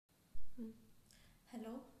Hmm.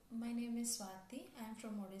 Hello, my name is Swati. I am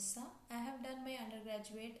from Odisha. I have done my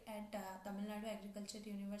undergraduate at Tamil Nadu Agriculture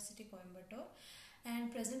University, Coimbatore,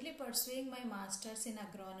 and presently pursuing my masters in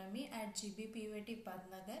agronomy at GBPUAT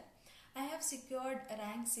Padnagar. I have secured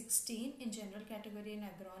rank 16 in general category in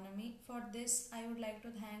agronomy. For this, I would like to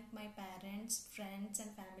thank my parents, friends, and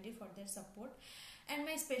family for their support. And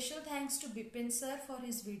my special thanks to Bipin sir for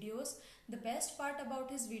his videos. The best part about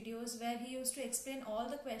his videos where he used to explain all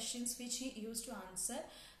the questions which he used to answer,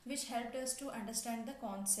 which helped us to understand the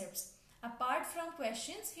concepts. Apart from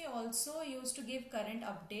questions, he also used to give current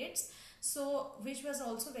updates, so which was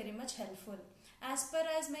also very much helpful. As per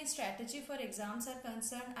as my strategy for exams are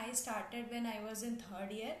concerned, I started when I was in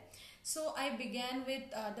third year. So I began with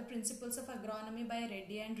the Principles of Agronomy by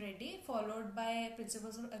Reddy and Reddy, followed by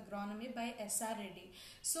Principles of Agronomy by S.R. Reddy.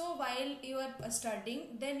 So while you are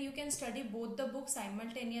studying, then you can study both the books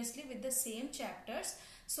simultaneously with the same chapters,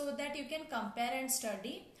 so that you can compare and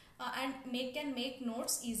study and can make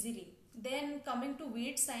notes easily. Then coming to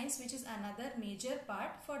weed science, which is another major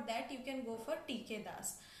part, for that you can go for T.K.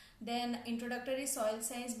 Das. Then Introductory Soil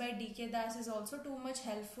Science by D.K. Das is also too much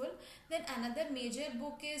helpful. Then another major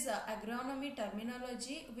book is Agronomy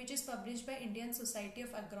Terminology, which is published by Indian Society of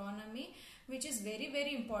Agronomy, which is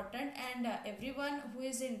very important, and everyone who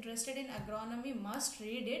is interested in agronomy must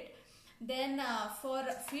read it. Then for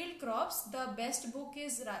field crops, the best book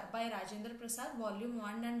is by Rajendra Prasad, volume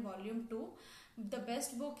 1 and volume 2. The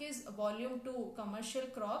best book is volume 2, commercial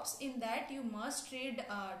crops. In that you must read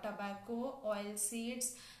tobacco, oil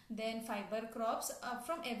seeds, then fiber crops.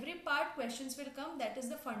 From every part questions will come. That is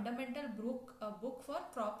the fundamental book for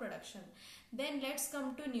crop production. Then let's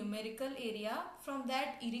come to numerical area. From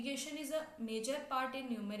that, irrigation is a major part in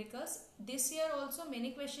numericals. This year also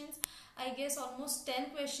many questions, I guess almost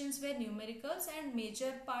 10 questions were numericals, and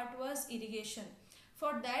major part was irrigation.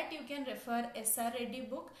 For that you can refer S.R. Reddy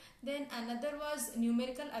book. Then another was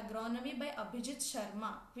Numerical Agronomy by Abhijit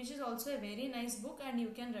Sharma, which is also a very nice book, and you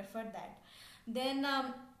can refer that. Then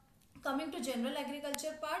coming to general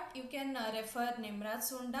agriculture part, you can refer Nimrod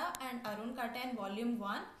Sunda and Arun Katan volume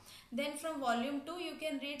 1. Then from volume 2 you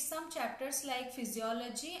can read some chapters like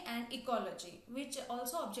physiology and ecology, which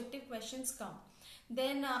also objective questions come.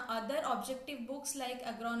 Then other objective books like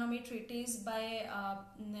Agronomy Treatise by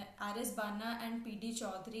R.S. Bana and P.D.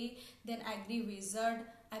 Chaudhary, then Agri Wizard,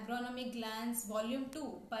 Agronomy Glance Volume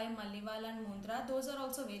 2 by Maliwal and Mundra. Those are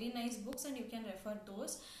also very nice books, and you can refer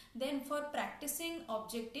those. Then for practicing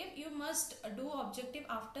objective, you must do objective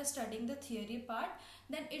after studying the theory part.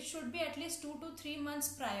 Then it should be at least 2 to 3 months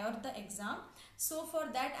prior the exam. So for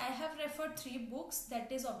that I have referred 3 books, that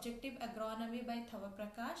is Objective Agronomy by Thava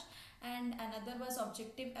Prakash, and another was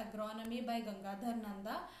Objective Agronomy by Gangadhar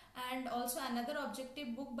Nanda, and also another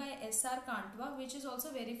objective book by S.R. Kantwa, which is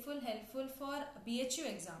also very helpful for BHU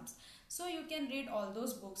exams. So you can read all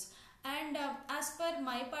those books. And as per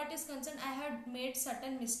my part is concerned, I had made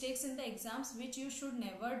certain mistakes in the exams which you should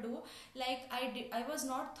never do. Like I was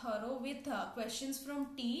not thorough with questions from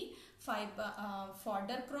tea,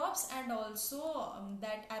 fodder crops, and also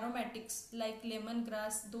that aromatics like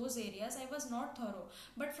lemongrass, those areas I was not thorough.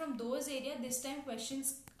 But from those areas this time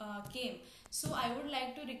questions came. So I would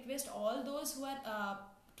like to request all those who are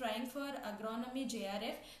trying for Agronomy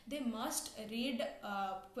JRF, they must read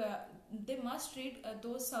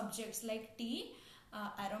those subjects like tea,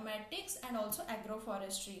 aromatics, and also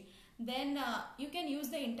agroforestry. Then you can use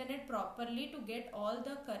the internet properly to get all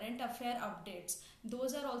the current affair updates.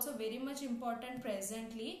 Those are also very much important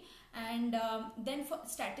presently. And then for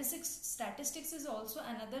statistics is also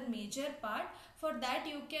another major part. For that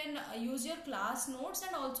you can use your class notes,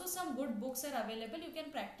 and also some good books are available. You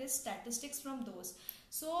can practice statistics from those.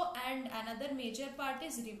 So, and another major part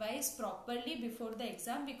is revise properly before the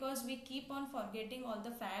exam, because we keep on forgetting all the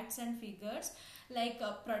facts and figures like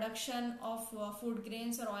production of food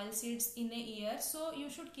grains or oil seeds in a year. So you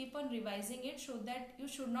should keep on revising it so that you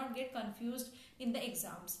should not get confused in the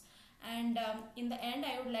exams. And in the end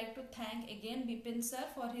I would like to thank again Bipin sir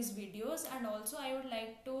for his videos, and also I would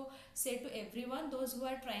like to say to everyone, those who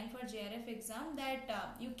are trying for JRF exam, that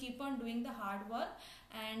you keep on doing the hard work,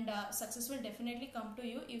 and success will definitely come to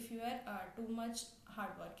you if you are too much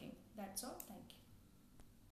hardworking. That's all. Thank you.